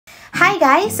Hi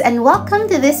guys, and welcome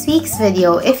to this week's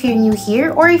video. If you're new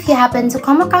here or if you happen to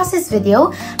come across this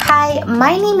video, hi,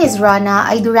 my name is Rana.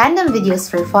 I do random videos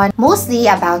for fun, mostly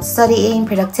about studying,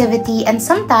 productivity, and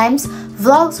sometimes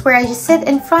vlogs where I just sit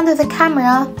in front of the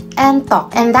camera and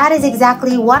talk. And that is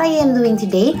exactly what I am doing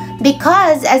today,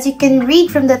 because as you can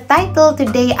read from the title,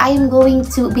 today I am going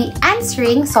to be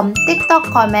answering some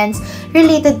TikTok comments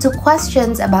related to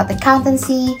questions about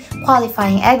accountancy,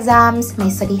 qualifying exams, my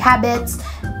study habits,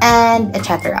 and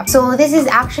etc. So this is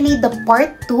actually the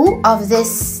part 2 of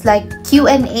this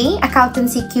Q&A,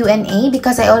 accountancy Q&A,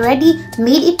 because I already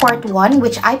made a part 1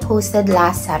 which I posted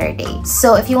last Saturday.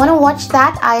 So if you want to watch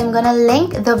that, I am gonna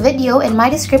link the video in my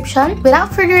description.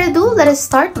 Without further ado, let us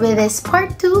start with this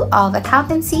part 2 of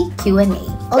accountancy Q&A.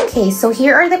 Okay, so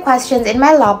here are the questions in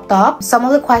my laptop. Some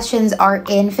of the questions are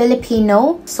in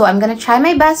Filipino, so I'm gonna try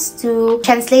my best to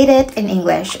translate it in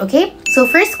English, okay? So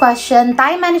first question,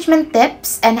 time management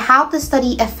tips and how to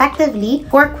study effectively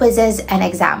for quizzes and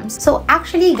exams. So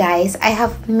actually guys, I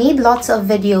have made lots of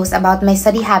videos about my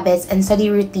study habits and study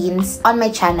routines on my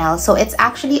channel. So it's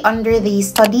actually under the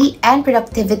study and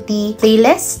productivity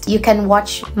playlist. You can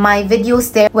watch my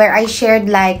videos there where I shared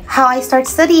how I start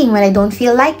studying when I don't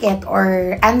feel like it,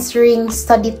 or answering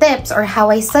study tips, or how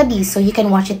I study, so you can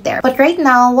watch it there. But right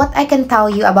now, what I can tell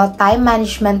you about time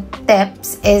management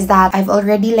tips is that I've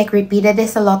already repeated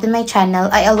this a lot in my channel.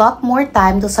 I allot more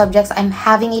time to subjects I'm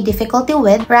having a difficulty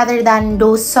with rather than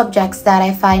those subjects that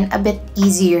I find a bit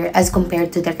easier as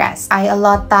compared to the rest. I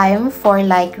allot time for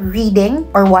reading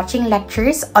or watching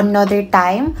lectures, another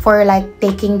time for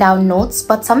taking down notes,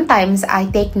 but sometimes I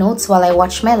take notes while I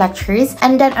watch my lectures,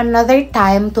 and then another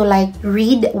time to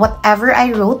read whatever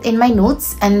I wrote in my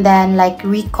notes and then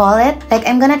recall it.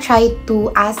 I'm gonna try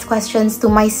to ask questions to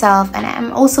myself, and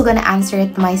I'm also gonna answer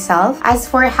it myself. As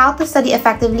for how to study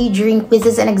effectively during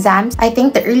quizzes and exams, I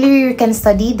think the earlier you can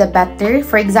study, the better.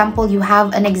 For example, you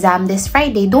have an exam this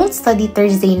Friday, don't study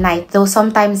Thursday night, though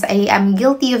sometimes I am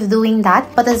guilty of doing that,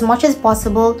 but as much as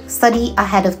possible, study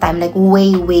ahead of time,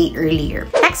 way earlier.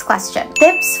 Next question,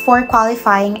 tips for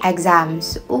qualifying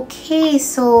exams. Okay,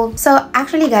 so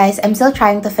actually guys, I'm still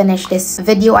trying to finish this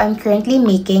video I'm currently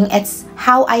making. It's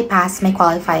how I pass my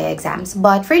qualifying exams.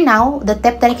 But for now, the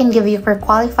tip that I can give you for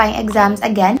qualifying exams,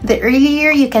 again, the earlier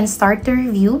you can start to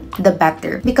review, the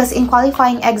better. Because in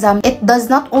qualifying exam, it does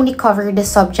not only cover the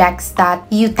subjects that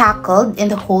you tackled in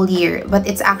the whole year, but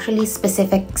it's actually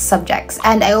specific subjects.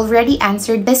 And I already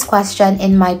answered this question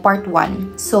in my part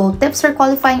 1. So tips for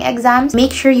qualifying exams,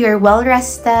 make sure you're well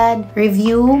rested,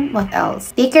 review, what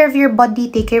else? Take care of your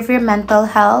body, take care of your mental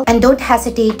health, and don't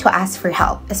hesitate to ask for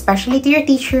help, especially to your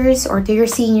teachers or to your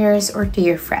seniors or to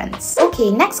your friends.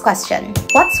 Okay, next question.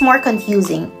 What's more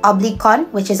confusing?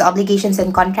 Oblicon, which is obligations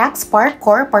and contracts, PAR,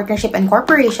 core, partnership and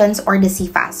corporations, or the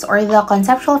CFAS, or the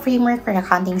conceptual framework for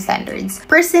accounting standards?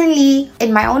 Personally,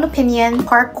 in my own opinion,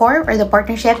 PAR core, or the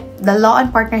partnership, the law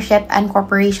on partnership and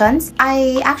corporations,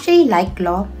 I actually like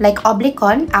law.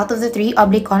 Oblicon, out of the 3,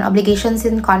 Oblicon, obligations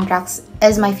and contracts,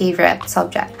 is my favorite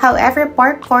subject. However,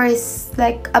 PAR core is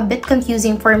a bit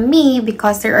confusing for me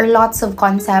because there are lots of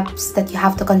concepts that you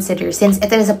have to consider. Since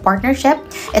it is a partnership,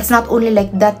 it's not only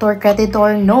debtor,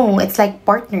 creditor, no, it's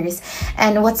partners.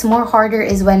 And what's more harder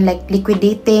is when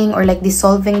liquidating or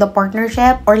dissolving the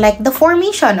partnership, or the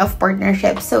formation of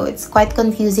partnership. So it's quite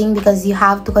confusing because you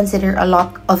have to consider a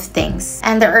lot of things.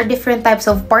 And there are different types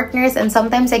of partners, and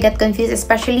sometimes I get confused,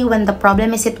 especially when the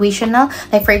problem is situational.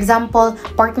 For example,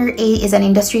 partner A is an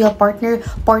industrial partner,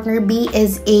 partner B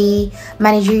is a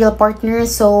managerial partner.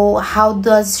 So how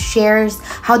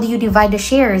do you divide the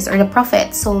shares or the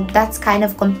profit? So that's kind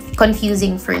of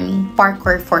confusing for me.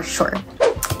 Parkour for sure.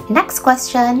 Next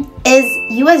question, is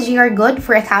USGR good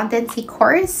for accountancy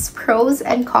course? Pros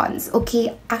and cons.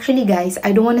 Okay, actually guys,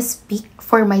 I don't want to speak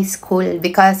for my school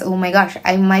because oh my gosh,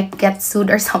 I might get sued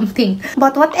or something.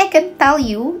 But what I can tell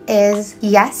you is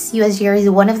yes, USGR is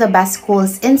one of the best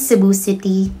schools in Cebu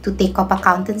City to take up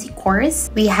accountancy course.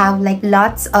 We have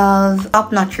lots of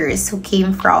top-notchers who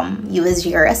came from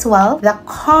USGR as well. The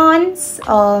cons,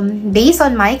 based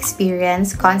on my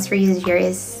experience, cons for USGR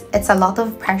is it's a lot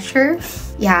of pressure.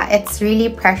 Yeah, it's really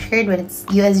pressured when it's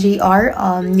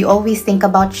USGR. You always think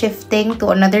about shifting to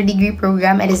another degree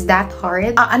program. It is that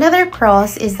hard. Another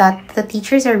pros is that the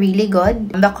teachers are really good.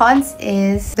 The cons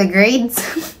is the grades.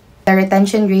 The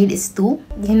retention grade is 2.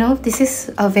 This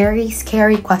is a very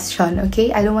scary question,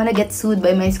 okay? I don't want to get sued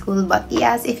by my school, but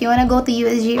yes, if you want to go to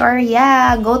USGR,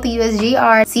 yeah, go to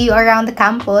USGR. See you around the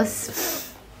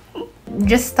campus.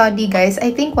 Just study, guys.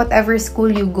 I think whatever school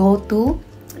you go to,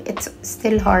 it's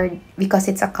still hard because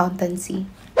it's accountancy.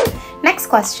 Next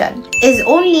question. Is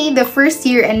only the first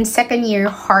year and second year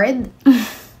hard?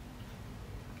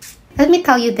 Let me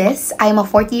tell you this, I'm a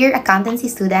fourth year accountancy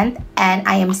student and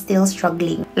I am still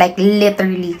struggling. Like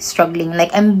literally struggling.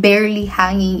 Like I'm barely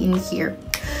hanging in here.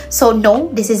 So no,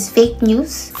 this is fake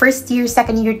news. First year,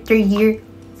 second year, third year,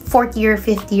 fourth year,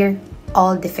 fifth year,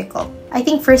 all difficult. I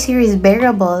think first year is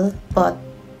bearable, but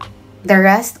the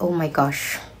rest, oh my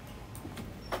gosh.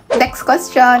 Next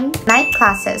question. Night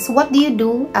classes. What do you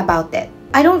do about it?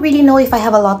 I don't really know if I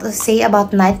have a lot to say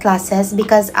about night classes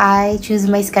because I choose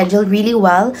my schedule really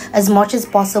well. As much as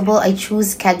possible, I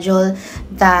choose schedule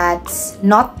that's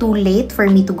not too late for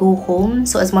me to go home.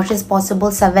 So as much as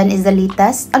possible, 7 is the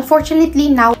latest. Unfortunately,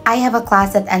 now I have a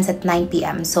class that ends at 9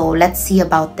 p.m. So let's see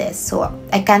about this. So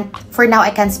for now,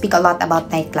 I can't speak a lot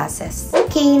about night classes.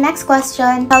 Okay, next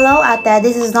question. Hello, Ate.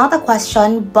 This is not a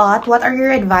question, but what are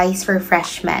your advice for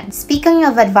freshmen? Speaking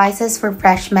of advices for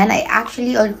freshmen, I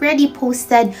actually already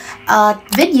posted a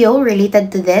video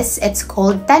related to this. It's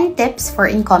called 10 tips for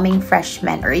incoming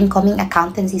freshmen or incoming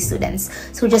accountancy students.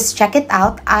 So just check it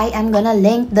out. I am gonna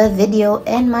link the video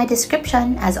in my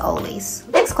description as always.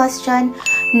 Next question.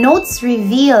 Notes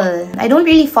reveal. I don't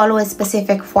really follow a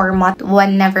specific format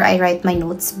whenever I write my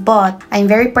notes, but I'm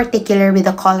very particular with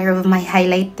the color of my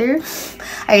highlighter.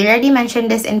 I already mentioned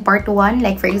this in part 1.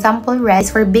 Like for example, red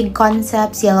is for big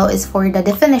concepts, yellow is for the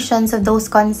definitions of those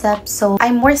concepts. So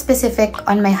I'm more specific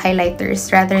on my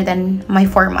highlighters rather than my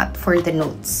format for the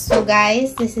notes. So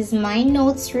guys, this is my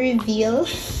notes reveal.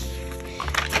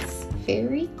 It's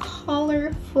very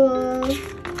colorful.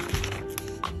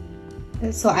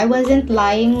 So I wasn't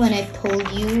lying when I told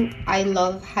you I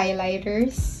love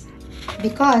highlighters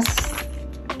because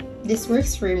this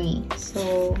works for me.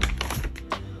 So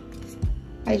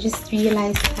I just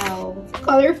realized how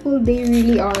colorful they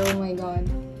really are. Oh my god.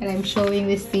 And I'm showing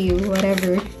this to you,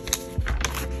 whatever.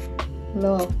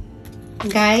 Look.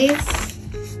 Guys,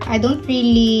 I don't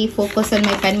really focus on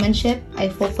my penmanship. I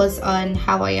focus on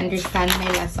how I understand my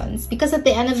lessons. Because at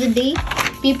the end of the day,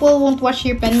 people won't watch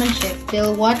your penmanship.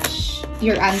 They'll watch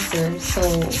your answer. So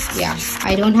yeah,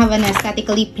 I don't have an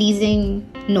aesthetically pleasing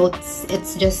notes.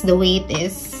 It's just the way it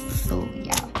is. So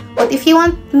yeah. But if you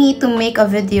want me to make a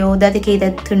video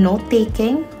dedicated to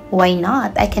note-taking, why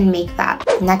not? I can make that.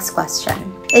 Next question.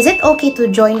 Is it okay to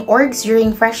join orgs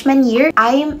during freshman year?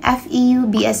 I'm FEU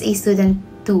BSA student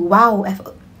too. Wow,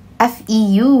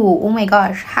 FEU. Oh my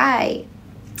gosh. Hi.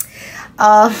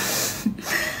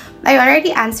 I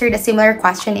already answered a similar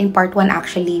question in part 1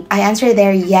 actually. I answered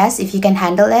there yes, if you can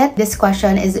handle it. This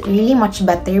question is really much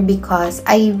better because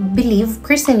I believe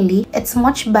personally it's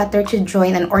much better to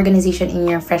join an organization in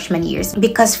your freshman years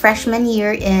because freshman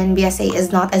year in BSA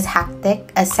is not as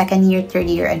hectic as second year, third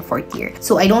year, and fourth year.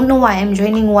 So I don't know why I'm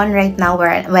joining one right now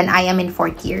when I am in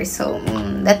fourth year. So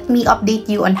let me update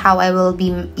you on how I will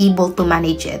be able to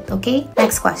manage it, okay?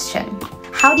 Next question.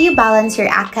 How do you balance your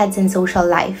ACADS and social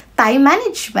life? Time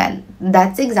management.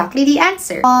 That's exactly the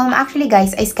answer. Actually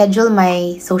guys, I schedule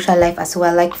my social life as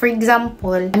well. Like for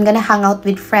example, I'm gonna hang out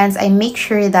with friends. I make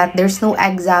sure that there's no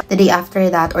exam the day after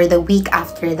that or the week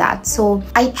after that. So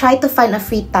I try to find a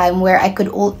free time where I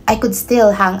could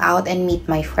still hang out and meet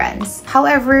my friends.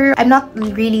 However, I'm not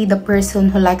really the person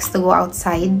who likes to go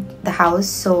outside the house.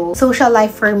 So social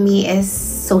life for me is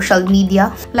social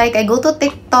media. Like I go to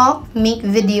TikTok, make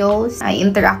videos, I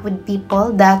interact with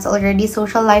people. That's already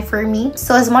social life for me.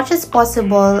 So as much as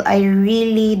possible, I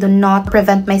really do not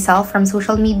prevent myself from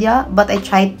social media, but I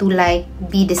try to like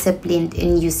be disciplined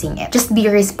in using it. Just be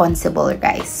responsible,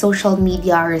 guys. Social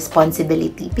media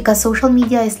responsibility, because social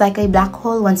media is like a black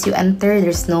hole. Once you enter,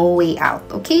 there's no way out.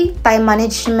 Okay, time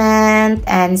management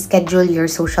and schedule your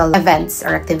social events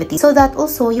or activities so that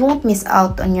also you won't miss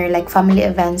out on your like family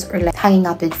events or like hanging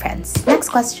out with friends. Next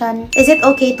question. Is it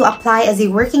okay to apply as a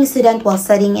working student while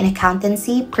studying in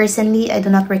accountancy? Personally, I do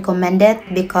not recommend it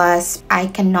because I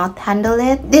cannot handle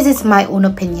it. This is my own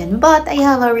opinion, but I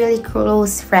have a really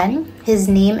close friend. His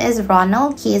name is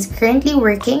Ronald. He is currently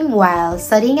working while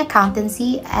studying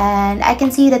accountancy and I can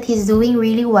see that he's doing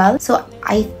really well. So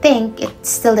I think it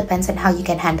still depends on how you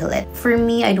can handle it. For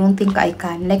me, I don't think I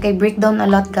can. Like I break down a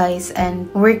lot, guys,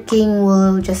 and working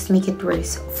will just make it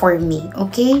worse for me,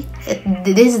 okay?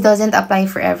 This doesn't apply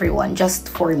for everyone, just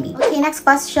for me. Okay, next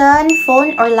question.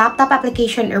 Phone or laptop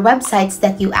application or websites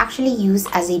that you actually use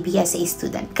as a BSA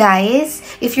student. Guys,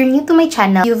 if you're new to my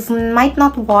channel, you might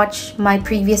not watch my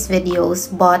previous video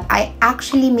videos, but I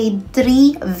actually made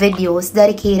 3 videos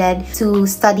dedicated to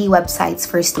study websites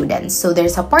for students. So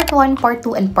there's a part 1, part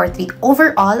 2, and part 3.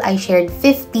 Overall, I shared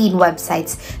 15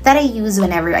 websites that I use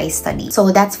whenever I study.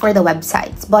 So that's for the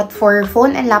websites. But for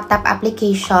phone and laptop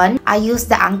application, I use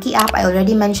the Anki app. I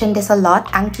already mentioned this a lot.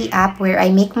 Anki app where I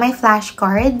make my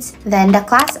flashcards. Then the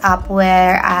class app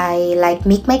where I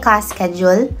make my class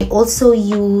schedule. I also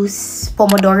use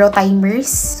Pomodoro timers.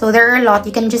 So there are a lot.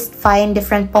 You can just find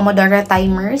different Pomodoro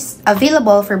timers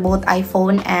available for both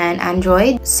iPhone and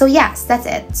Android. So yes, that's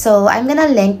it. So I'm gonna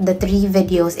link the 3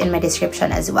 videos in my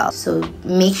description as well. So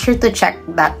make sure to check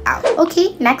that out.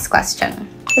 Okay, next question.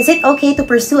 Is it okay to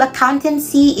pursue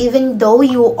accountancy even though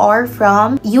you are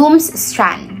from UM's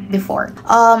strand before?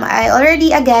 I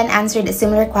already again answered a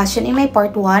similar question in my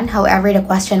part 1. However, the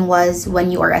question was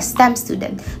when you are a STEM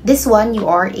student. This one,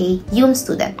 you are a UM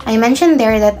student. I mentioned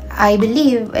there that I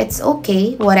believe it's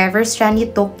okay, whatever strand you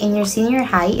took in your senior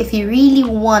high, if you really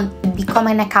want to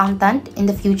become an accountant in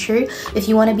the future,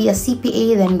 if you want to be a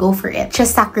CPA, then go for it.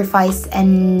 Just sacrifice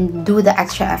and do the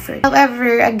extra effort.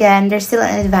 However, again, there's still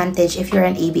an advantage if you're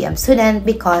an ABM student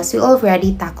because we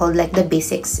already tackled the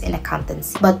basics in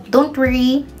accountancy. But don't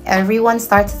worry, everyone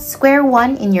starts at square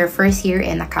one in your first year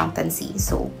in accountancy.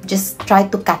 So just try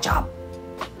to catch up.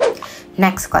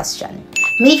 Next question.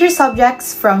 Major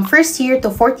subjects from first year to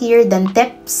fourth year, then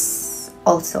tips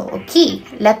also. Okay,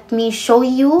 let me show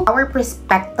you our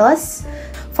prospectus.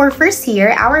 For first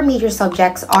year, our major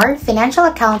subjects are financial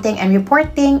accounting and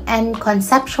reporting and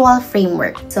conceptual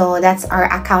framework. So that's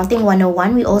our accounting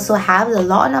 101. We also have the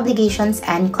law and obligations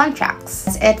and contracts.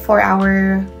 That's it for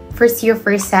our first year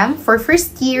first sem. For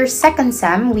first year second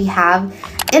sem, we have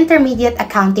intermediate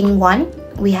accounting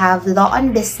 1. We have law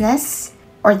and business,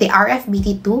 or the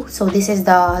RFBT2. So this is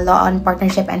the law on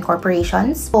partnership and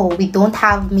corporations. So we don't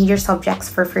have major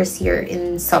subjects for first year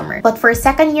in summer. But for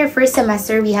second year first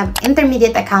semester, we have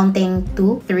intermediate accounting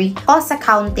 2, 3, cost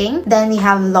accounting, then we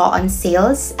have law on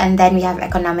sales, and then we have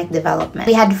economic development.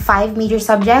 We had 5 major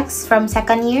subjects from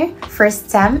second year first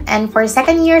sem, and for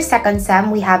second year second sem,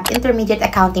 we have intermediate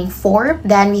accounting 4,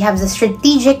 then we have the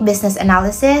strategic business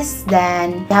analysis,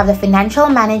 then we have the financial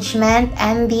management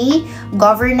and the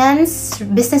governance,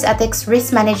 business ethics,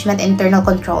 risk management, internal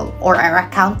control, or our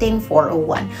accounting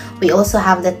 401. We also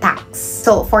have the tax.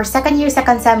 So for second year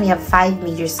second sem, we have 5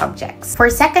 major subjects. For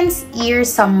second year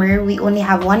summer, we only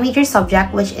have 1 major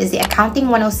subject, which is the accounting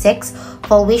 106,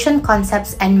 valuation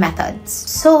concepts and methods.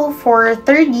 So for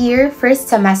third year first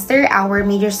semester, our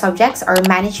major subjects are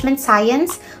management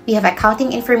science, we have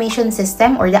accounting information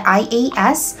system, or the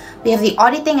IAS, we have the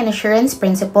auditing and assurance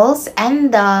principles,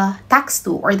 and the tax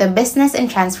 2, or the business and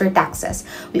transfer taxes.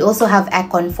 We also have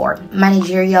Econ 4,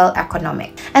 managerial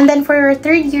economic. And then for our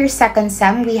third year second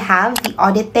sem, we have the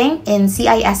auditing in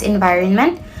CIS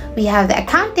environment, we have the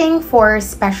accounting for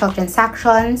special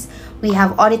transactions, we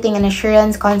have auditing and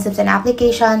assurance concepts and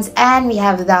applications, and we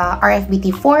have the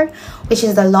RFBT4, which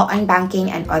is the law on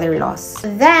banking and other laws.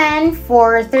 Then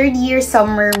for third year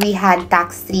summer, we had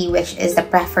tax 3, which is the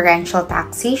preferential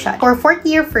taxation. For fourth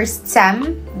year first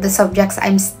sem, the subjects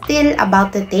I'm still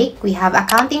about to take, we have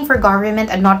accounting for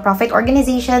government and not-profit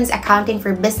organizations, accounting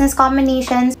for business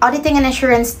combinations, auditing and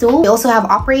assurance 2. We also have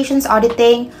operations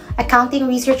auditing, accounting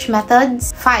research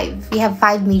methods 5. We have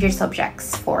 5 major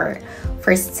subjects for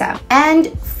first sem.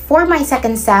 And for my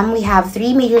second sem, we have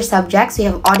 3 major subjects. We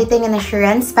have auditing and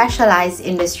assurance, specialized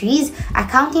industries,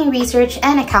 accounting research,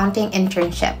 and accounting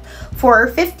internship. For our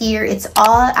fifth year, it's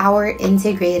all our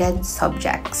integrated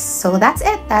subjects. So that's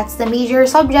it. That's the major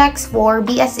subjects for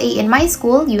BSA in my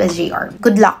school, USJR.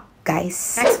 Good luck,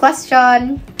 guys. Next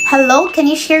question. Hello, can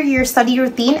you share your study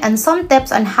routine and some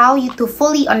tips on how you to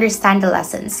fully understand the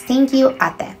lessons? Thank you,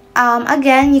 Ate.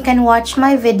 Again, you can watch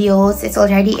my videos. It's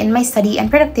already in my study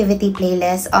and productivity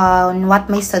playlist on what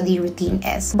my study routine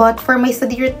is. But for my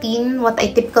study routine, what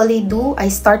I typically do, I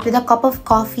start with a cup of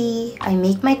coffee. I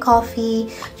make my coffee,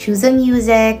 choose a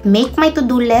music, make my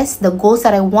to-do list, the goals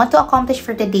that I want to accomplish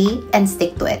for the day, and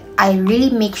stick to it. I really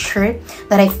make sure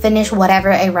that I finish whatever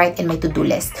I write in my to-do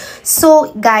list.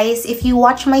 So guys, if you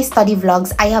watch my study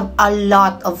vlogs, I have a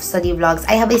lot of study vlogs.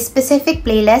 I have a specific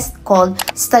playlist called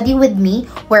Study With Me,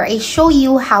 where I show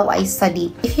you how I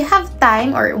study. If you have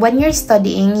time or when you're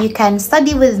studying, you can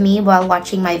study with me while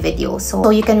watching my videos.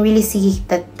 So you can really see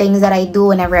the things that I do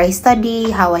whenever I study,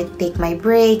 how I take my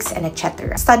breaks, and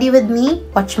etc. Study with me,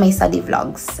 watch my study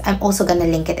vlogs. I'm also gonna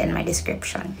link it in my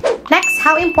description. Next,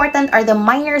 how important are the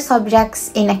minor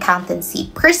subjects in accountancy?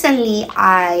 Personally,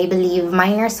 I believe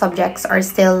minor subjects are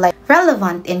still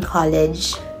relevant in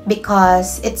college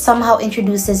because it somehow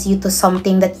introduces you to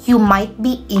something that you might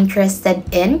be interested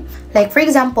in. Like for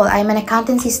example, I'm an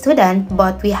accountancy student,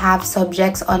 but we have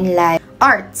subjects on like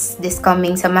arts this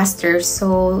coming semester.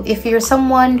 So if you're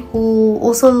someone who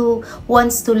also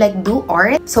wants to like do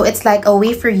art, so it's like a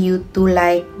way for you to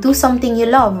like do something you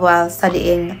love while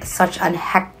studying such an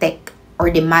hectic or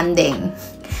demanding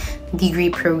degree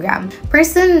program.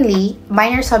 Personally,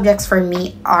 minor subjects for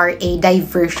me are a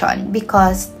diversion,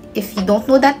 because if you don't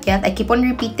know that yet, I keep on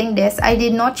repeating this, I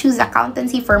did not choose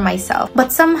accountancy for myself.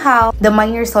 But somehow, the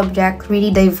minor subject really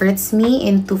diverts me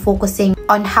into focusing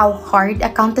on how hard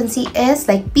accountancy is.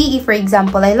 Like PE, for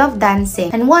example, I love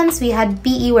dancing. And once we had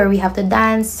PE where we have to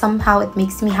dance, somehow it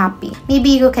makes me happy.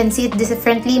 Maybe you can see it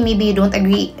differently. Maybe you don't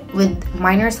agree with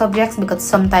minor subjects because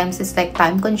sometimes it's like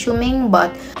time consuming.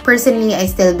 But personally, I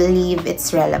still believe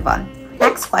it's relevant.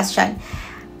 Next question.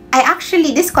 I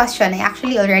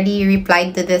actually already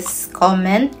replied to this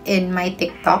comment in my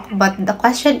TikTok, but the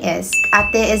question is,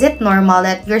 Ate, is it normal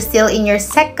that you're still in your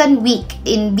second week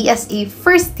in BSA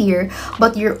first year,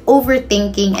 but you're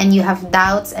overthinking and you have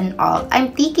doubts and all?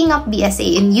 I'm taking up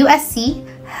BSA in USC.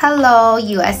 Hello,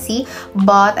 USC.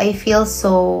 But I feel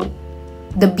so...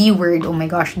 The B word. Oh my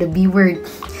gosh, the B word.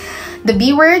 The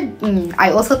B word,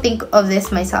 I also think of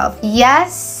this myself.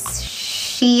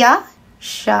 Yes, Shia,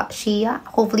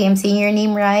 hopefully I'm saying your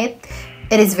name right.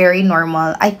 It is very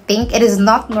normal. I think it is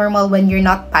not normal when you're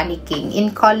not panicking.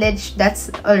 In college, that's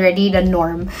already the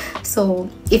norm. So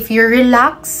if you're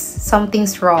relaxed,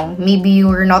 something's wrong. Maybe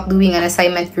you're not doing an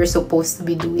assignment you're supposed to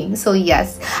be doing. So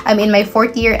yes, I'm in my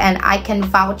fourth year and I can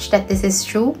vouch that this is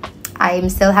true. I'm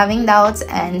still having doubts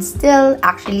and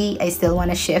I still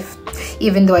want to shift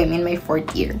even though I'm in my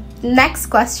fourth year. Next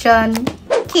question.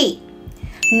 Okay.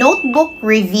 Notebook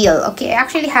reveal. Okay, I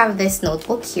actually have this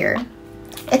notebook here.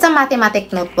 It's a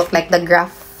mathematic notebook, like the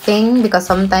graph thing, because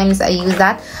sometimes I use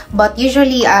that. But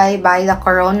usually I buy the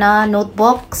Corona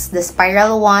notebooks, the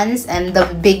spiral ones, and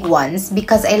the big ones,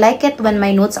 because I like it when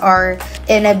my notes are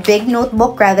in a big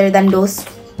notebook rather than those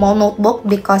small notebook,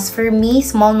 because for me,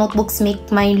 small notebooks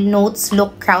make my notes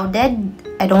look crowded.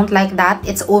 I don't like that.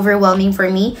 It's overwhelming for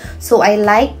me. So I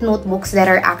like notebooks that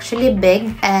are actually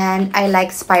big, and I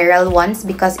like spiral ones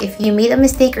because if you made a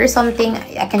mistake or something,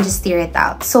 I can just tear it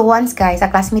out. So once, guys, a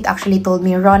classmate actually told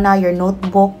me, Rona, your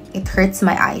notebook, it hurts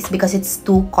my eyes because it's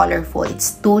too colorful,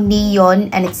 it's too neon,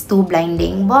 and it's too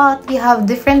blinding. But we have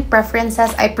different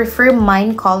preferences. I prefer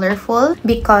mine colorful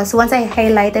because once I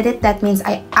highlighted it, that means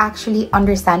I actually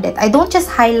understand it. I don't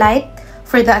just highlight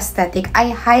for the aesthetic. I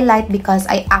highlight because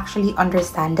I actually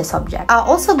understand the subject.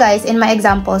 Also, guys, in my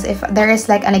examples, if there is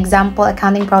like an example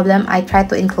accounting problem, I try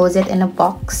to enclose it in a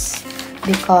box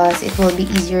because it will be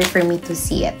easier for me to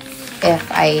see it if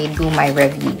I do my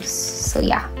reviews. So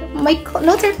yeah, my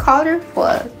notes are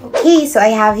colorful. Okay, so I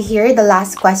have here the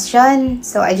last question.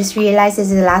 So I just realized this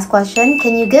is the last question.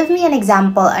 Can you give me an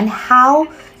example on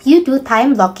how you do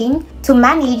time blocking to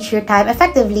manage your time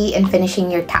effectively in finishing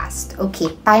your task?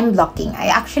 Okay, time blocking. I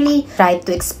actually tried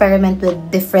to experiment with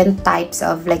different types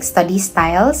of like study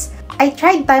styles. I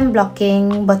tried time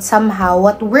blocking, but somehow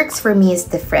what works for me is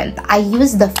different. I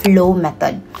use the flow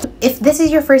method. If this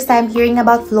is your first time hearing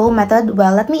about flow method,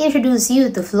 well, let me introduce you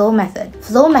to flow method.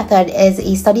 Flow method is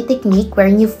a study technique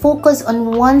wherein you focus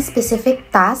on one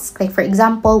specific task. Like for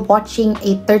example, watching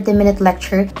a 30-minute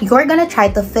lecture, you're gonna try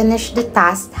to finish the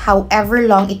task however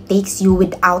long it takes you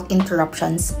without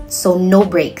interruptions. So no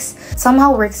breaks.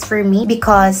 Somehow works for me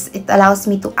because it allows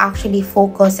me to actually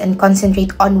focus and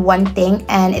concentrate on one thing,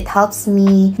 and it helps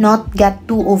me not get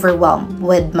too overwhelmed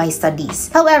with my studies.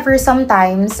 However,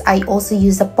 sometimes I also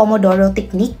use the Pomodoro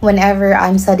technique whenever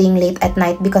I'm studying late at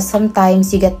night, because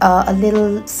sometimes you get a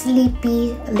little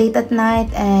sleepy late at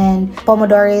night, and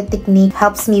Pomodoro technique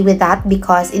helps me with that,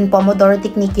 because in Pomodoro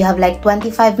technique you have like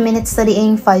 25 minutes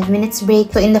studying, 5 minutes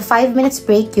break. So in the 5 minutes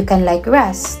break, you can like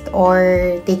rest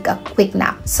or take a quick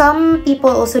nap. Some people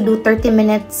also do 30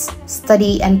 minutes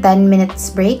study and 10 minutes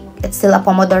break. It's still a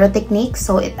Pomodoro technique,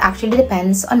 so it actually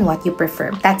depends on what you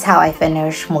prefer. That's how I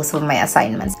finish most of my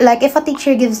assignments. Like if a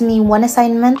teacher gives me one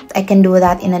assignment, I can do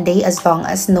that in a day as long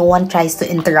as no one tries to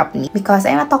interrupt me. Because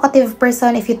I'm a talkative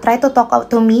person, if you try to talk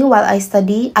out to me while I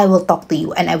study, I will talk to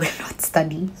you and I will not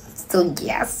study. So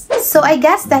yes. So I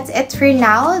guess that's it for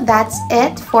now. That's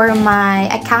it for my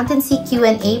Accountancy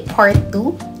Q&A part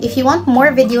 2. If you want more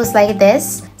videos like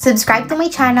this, subscribe to my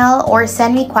channel, or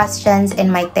send me questions in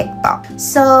my TikTok.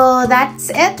 So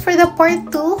that's it for the part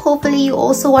 2. Hopefully you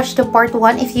also watched the part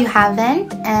 1 if you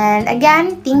haven't. And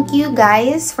again, thank you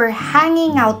guys for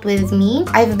hanging out with me.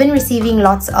 I've been receiving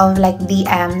lots of like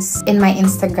DMs in my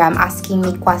Instagram asking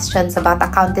me questions about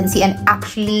accountancy, and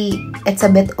actually it's a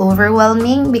bit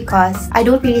overwhelming because I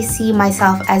don't really see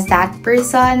myself as that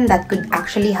person that could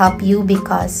actually help you,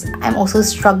 because I'm also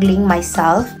struggling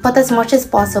myself. But as much as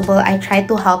possible, I try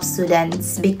to help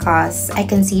students because I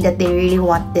can see that they really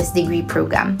want this degree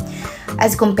program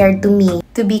as compared to me.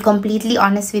 To be completely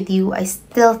honest with you, I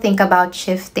still think about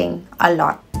shifting a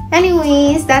lot.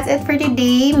 Anyways, that's it for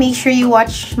today. Make sure you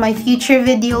watch my future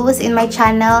videos in my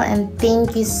channel, and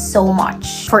thank you so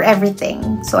much for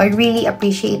everything. So I really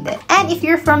appreciate it. And if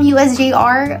you're from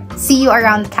USJR, see you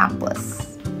around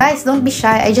campus. Guys, don't be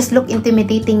shy. I just look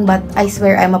intimidating, but I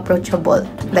swear I'm approachable.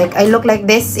 Like, I look like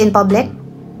this in public,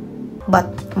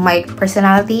 but my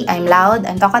personality, I'm loud,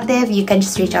 I'm talkative. You can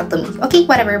just reach out to me. Okay,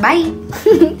 whatever. Bye!